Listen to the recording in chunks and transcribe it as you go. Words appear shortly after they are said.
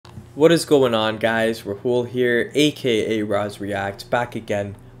What is going on, guys? Rahul here, aka Roz React, back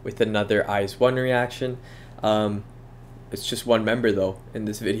again with another Eyes One reaction. It's just one member though in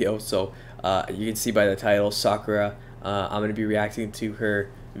this video, so you can see by the title, Sakura. I'm gonna be reacting to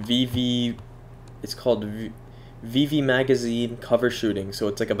her ViVi. It's called ViVi magazine cover shooting, so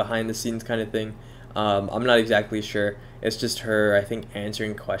it's like a behind the scenes kind of thing. I'm not exactly sure. It's just her, I think,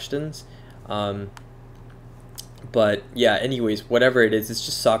 answering questions. But yeah, anyways, whatever it is, it's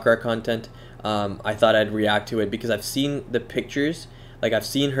just Sakura content. I thought I'd react to it because I've seen the pictures, like I've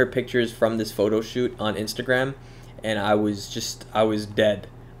seen her pictures from this photo shoot on Instagram, and I was dead.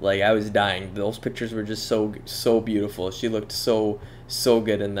 Like I was dying. Those pictures were just so beautiful. She looked so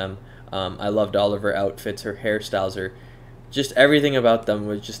good in them. I loved all of her outfits, her hairstyles, her just everything about them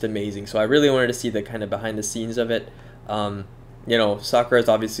was just amazing. So I really wanted to see the kind of behind the scenes of it. You know, Sakura is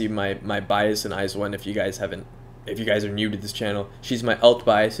obviously my bias in Eyes One. If you guys are new to this channel, she's my alt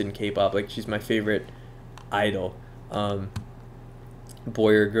bias in K-pop. Like she's my favorite idol,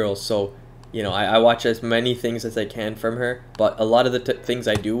 boy or girl. So you know, I watch as many things as I can from her, but a lot of the things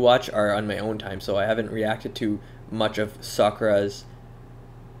I do watch are on my own time, so I haven't reacted to much of Sakura's,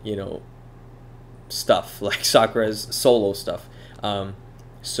 you know, stuff, like Sakura's solo stuff.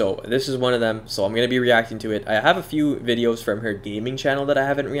 So this is one of them, so I'm gonna be reacting to it. I have a few videos from her gaming channel that I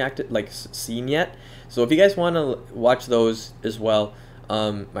haven't reacted, like seen yet, so if you guys want to watch those as well,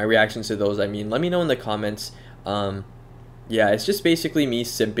 my reactions to those, I mean, let me know in the comments. Yeah, it's just basically me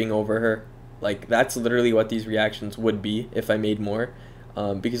simping over her. Like that's literally what these reactions would be if I made more,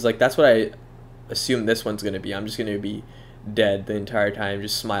 because like that's what I assume this one's gonna be. I'm just gonna be dead the entire time,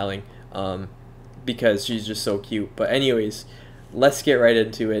 just smiling, because she's just so cute. But anyways, let's get right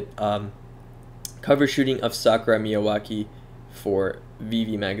into it. Cover shooting of Sakura Miyawaki for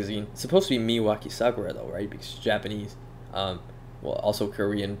ViVi magazine. It's supposed to be Miyawaki Sakura though, right? Because she's Japanese. Well, also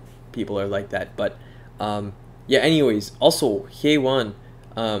Korean people are like that. But yeah. Anyways, also Hyewan,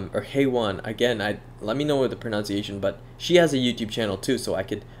 or Hyewan. Again, let me know the pronunciation. But she has a YouTube channel too, so I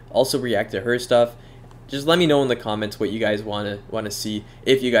could also react to her stuff. Just let me know in the comments what you guys wanna see.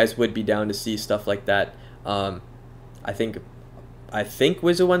 If you guys would be down to see stuff like that. I think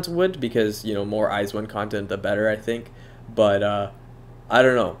Wizard ones would, because you know, more Eyes One content the better, I think. But I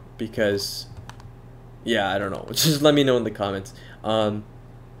don't know, because yeah, I don't know. Just let me know in the comments.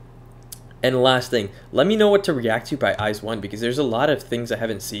 And last thing, let me know what to react to by Eyes One, because there's a lot of things I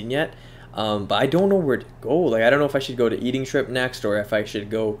haven't seen yet. But I don't know where to go. Like I don't know if I should go to Eating Trip next, or if I should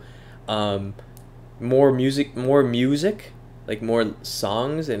go more music, like more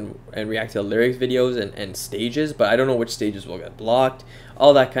songs, and react to lyrics videos and stages. But I don't know which stages will get blocked,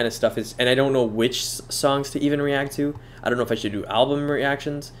 all that kind of stuff is, and I don't know which songs to even react to. I don't know if I should do album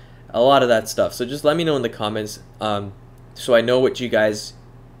reactions, a lot of that stuff. So just let me know in the comments, so I know what you guys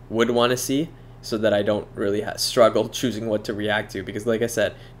would want to see, so that I don't really struggle choosing what to react to. Because like I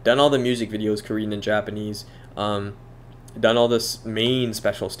said, done all the music videos, Korean and Japanese, done all this main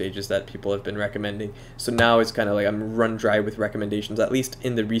special stages that people have been recommending. So now it's kind of like I'm run dry with recommendations, at least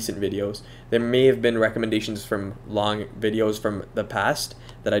in the recent videos. There may have been recommendations from long videos from the past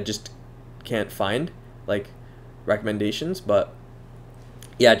that I just can't find, like recommendations. But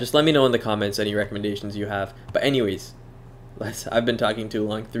yeah, just let me know in the comments any recommendations you have. But anyways, I've been talking too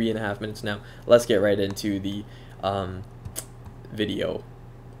long, 3.5 minutes now. Let's get right into the video.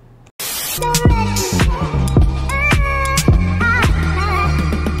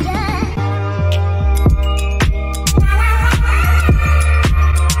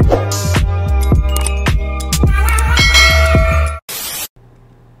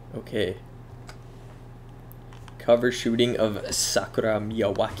 Okay. Cover shooting of Sakura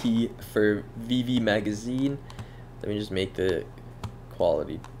Miyawaki for ViVi magazine. Let me just make the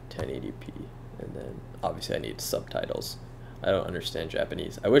quality 1080p, and then obviously I need subtitles. I don't understand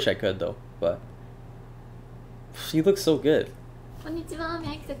Japanese. I wish I could though, but she looks so good. こんにちは、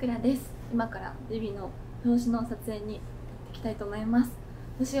宮城さくらです。今からViViの表紙の撮影に行きたいと思います。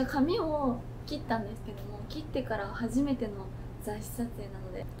私が髪を切ったんですけども、切ってから初めての雑誌撮影な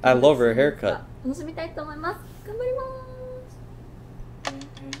ので、I love her haircut. 楽しみたいと思います。頑張ります。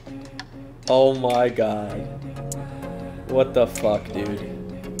 Oh my god. What the fuck, dude?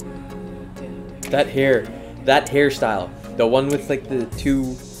 That hairstyle. The one with like the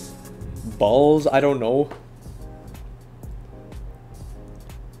two balls, I don't know.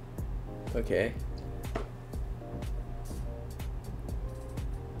 Okay.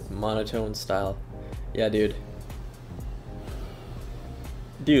 Monotone style. Yeah, dude.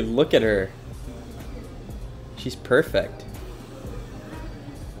 Dude, look at her. She's perfect.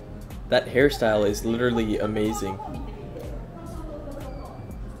 That hairstyle is literally amazing.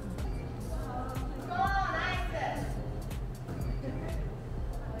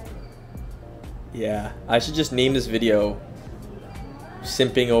 Yeah, I should just name this video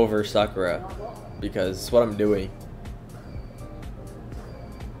Simping Over Sakura, because it's what I'm doing.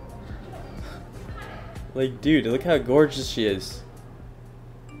 Like, dude, look how gorgeous she is.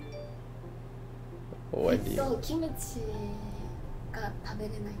 What do you... キムチが食べ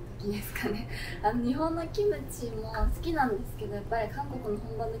れない時ですかね。日本のキムチも好きなんですけど、やっぱり韓国の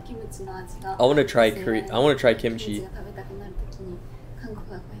本場のキムチの味が I wanna try kimchi. キムチが食べたくなる時に韓国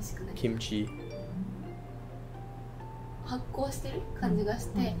が恋しくなる。 Kimchi. 発酵してる感じがし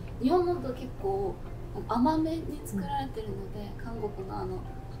て、日本のと結構甘めに作られてるので、韓国の発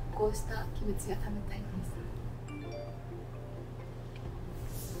酵したキムチが食べたいです。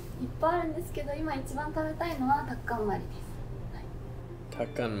いっぱいあるんですけど、今一番食べたいのはタッカンマリです。はい、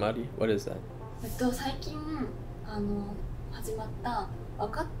Takkan Mari? What is that? 最近始まった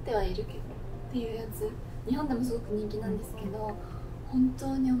分かってはいるけどっていうやつ、日本でもすごく人気なんですけど、本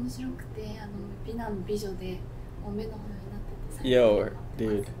当に面白くて、美男美女でもう目の保養になってて、Yo,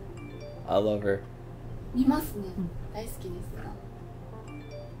 dude, I love her. 見ますね、大好きですか。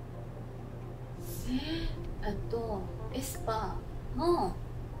エスパーの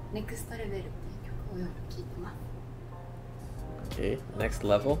ネクストレベルっていう曲をよく聴いてます。 Okay, next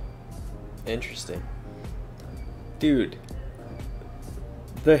level. Interesting. Dude,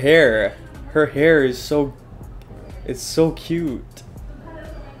 the hair. Her hair is so... It's so cute.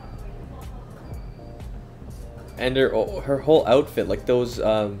 And her whole outfit, like those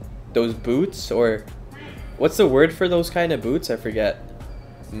boots, or... What's the word for those kind of boots? I forget.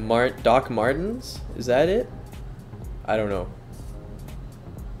 Doc Martens? Is that it? I don't know.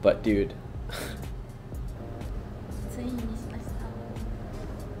 But dude.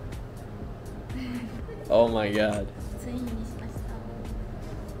 Oh my god.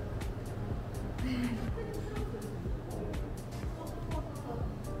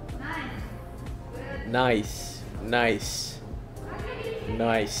 Nice. Nice.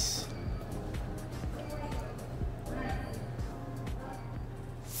 Nice.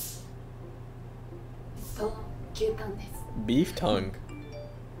 Beef tongue.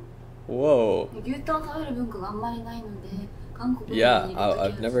 Whoa. Yeah,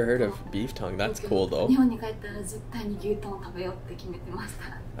 I've never heard of beef tongue. That's cool though.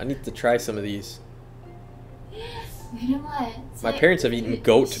 I need to try some of these. My parents have eaten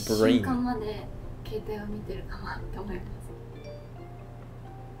goat brain.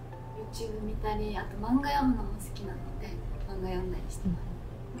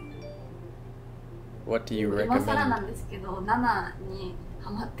 What do you recommend? ハ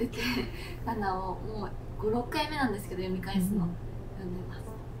マってて、7をもう5、6回目なんですけど読み返すの、読んでます。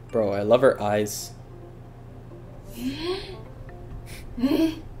 Bro, I love her eyes.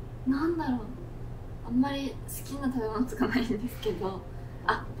 なんだろう、あんまり好きな食べ物とかないんですけど、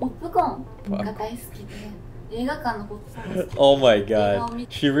ポップコーンが大好きで、映画館のポップコーンが好きで。 Oh my god.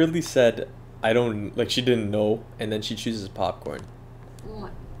 She really said, I don't, like she didn't know, and then she chooses popcorn. も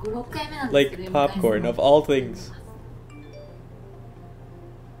う5、6回目なんですけど、 Like popcorn, of all things.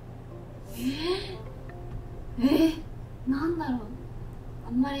 なんだろう、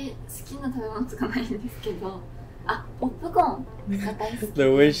あんまり好きな食べ物とかないんですけど、ポップコーンが大好きで、 The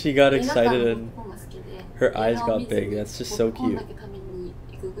way she got 映画館 excited のポッ and プコーンが好きで、 her eyes 映画を got 見ず big. に That's just so ポップコーン cute. だけ食べに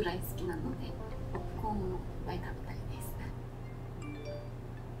行くぐらい好きなので、ポップコーンをいっぱい食べたいです。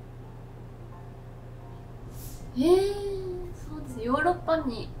そうです。ヨーロッパに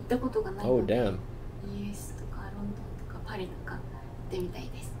行ったことがないので、 Oh damn. イギリスとかロンドンとかパリとか行ってみたい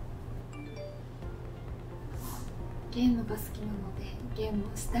です。ゲームが好きなので、ゲーム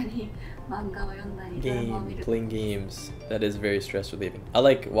をしたり、漫画を読んだり、ドラマを見る。 Playing games. That is very stress relieving. I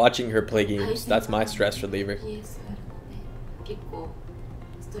like watching her play games. That's my stress reliever. 結構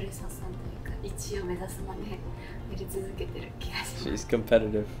ストレス発散というか、1位を目指すまでやり続けてる気がします。 She's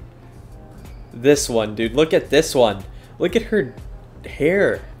competitive. This one, dude. Look at this one. Look at her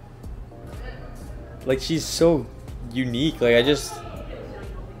hair. Like she's so unique. Like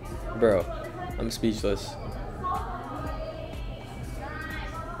bro, I'm speechless.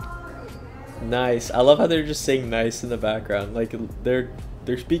 Nice. I love how they're just saying nice in the background. Like they're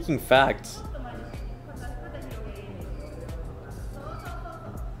speaking facts.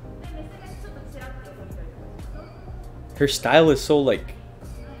 Her style is so like,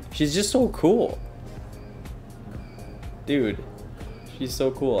 she's just so cool. Dude, she's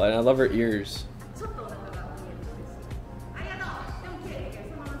so cool, and I love her ears.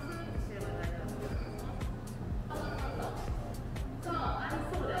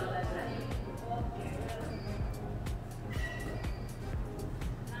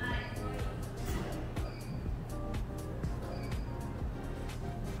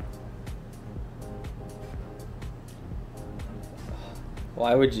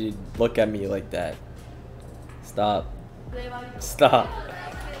 Why would you look at me like that? Stop. Stop.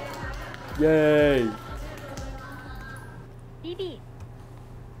 Yay!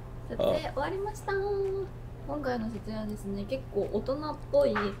 撮影終わりました。今回の撮影はですね、結構大人っぽ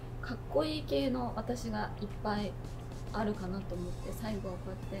いかっこいい系の私がいっぱいあるかなと思って、最後はこう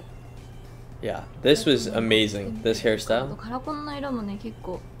やって Yeah, this was amazing. This hairstyle. カラコンの色もね、結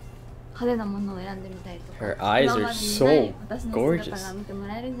構派手なものを選んでみたりとか、 Her eyes are 今までにない so 私の gorgeous. 姿が見ても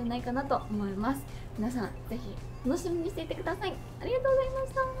らえるんじゃないかなと思います。皆さんぜひ楽しみにしていてください。ありがとうございま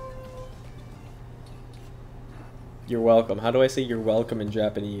した。 You're welcome. How do I say you're welcome in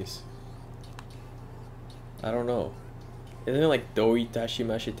Japanese? I don't know. Isn't it like doi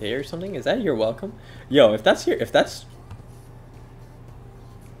tashimashite or something? Is that you're welcome? Yo, if that's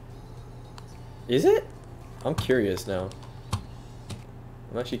Is it? I'm curious now.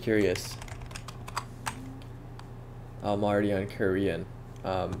 I'm actually curious. I'm already on Korean.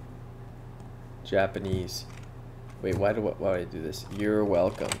 Japanese. Wait, why do I do this? You're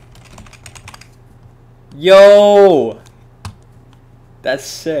welcome. Yo! That's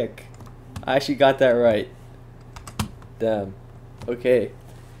sick. I actually got that right. Damn. Okay.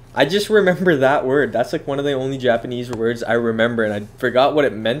 I just remember that word. That's like one of the only Japanese words I remember, and I forgot what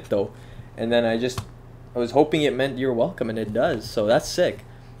it meant though. And then I was hoping it meant you're welcome, and it does. So that's sick.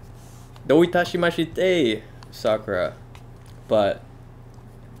 Dou itashimashite, Sakura. But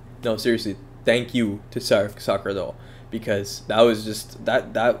no, seriously, thank you to Sakura though, because that was just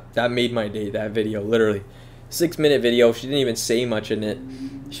that made my day. That video, literally 6-minute video. She didn't even say much in it.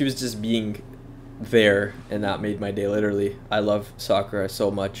 She was just being there, and that made my day. Literally, I love Sakura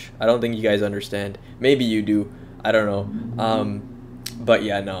so much. I don't think you guys understand. Maybe you do. I don't know. But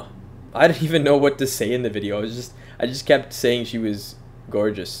yeah, no, I didn't even know what to say in the video. I just kept saying she was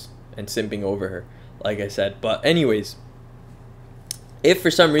gorgeous and simping over her, like I said. But anyways, if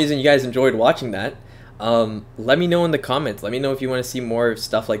for some reason you guys enjoyed watching that, let me know in the comments. Let me know if you want to see more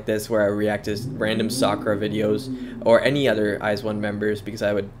stuff like this where I react to random Sakura videos or any other IS1 members, because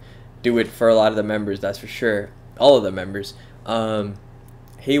I would do it for a lot of the members, that's for sure. All of the members.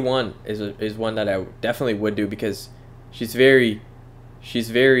 Hey One is one that I definitely would do, because she's been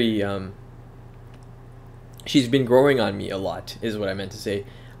growing on me a lot, is what I meant to say,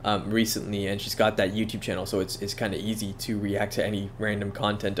 recently, and she's got that YouTube channel, so it's kind of easy to react to any random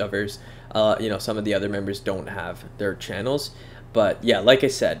content of hers. You know, some of the other members don't have their channels, but yeah, like I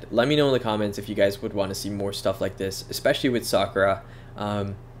said, let me know in the comments if you guys would want to see more stuff like this, especially with Sakura.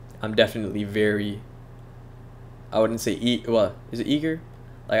 I'm definitely very, I wouldn't say well, is it eager?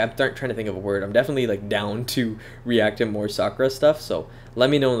 Like, I'm trying to think of a word. I'm definitely like down to react to more Sakura stuff, so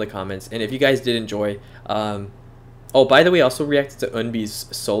let me know in the comments. And if you guys did enjoy, oh, by the way, I also reacted to Eunbi's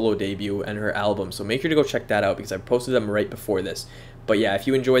solo debut and her album, so make sure to go check that out, because I posted them right before this. But yeah, if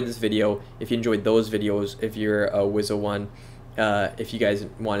you enjoyed this video, if you enjoyed those videos, if you're a Wizzo1, if you guys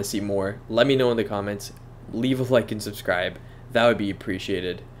want to see more, let me know in the comments. Leave a like and subscribe. That would be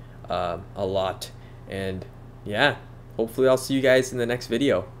appreciated a lot. And yeah, hopefully I'll see you guys in the next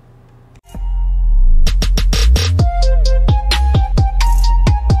video.